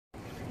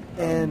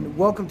And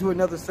welcome to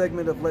another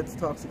segment of Let's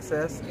Talk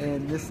Success,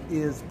 and this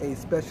is a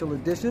special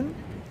edition.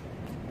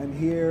 I'm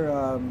here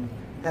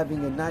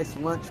having a nice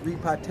lunch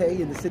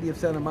repartee in the city of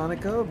Santa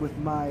Monica with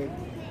my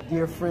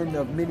dear friend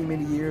of many,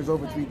 many years,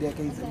 over 3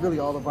 decades, and really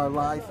all of our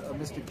life,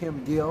 Mr.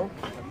 Kim Gill.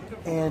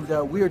 And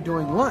we are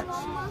doing lunch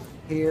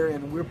here,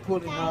 and we're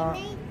putting our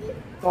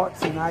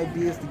thoughts and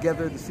ideas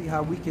together to see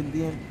how we can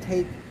then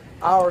take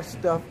our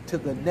stuff to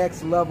the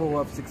next level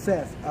of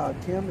success.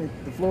 Kim,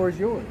 the floor is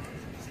yours.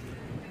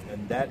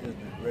 And that is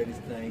the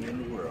greatest thing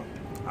in the world.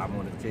 I'm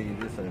going to tell you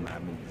this, and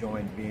I'm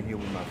enjoying being here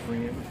with my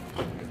friend.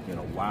 It's been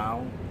a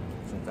while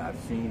since I've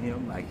seen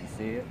him. Like you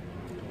said,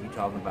 we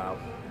talking about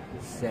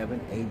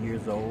 7, 8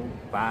 years old,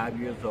 5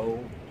 years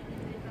old.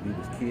 We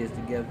was kids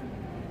together.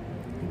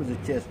 He was a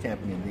chess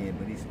champion then,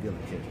 but he's still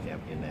a chess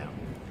champion now.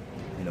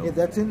 You know. Yeah,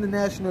 that's in the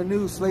national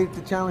news, slated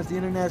to challenge the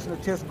international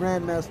chess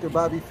grandmaster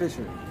Bobby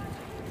Fischer.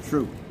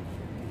 True.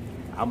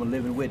 I'm a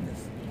living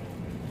witness.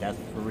 That's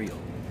for real.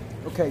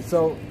 Okay,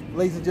 so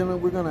ladies and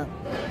gentlemen, we're gonna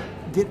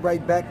get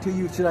right back to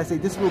you. Should I say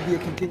this will be a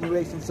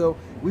continuation? So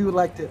we would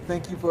like to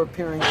thank you for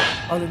appearing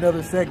on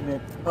another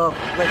segment of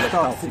Let's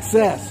Talk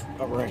Success.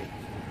 All right.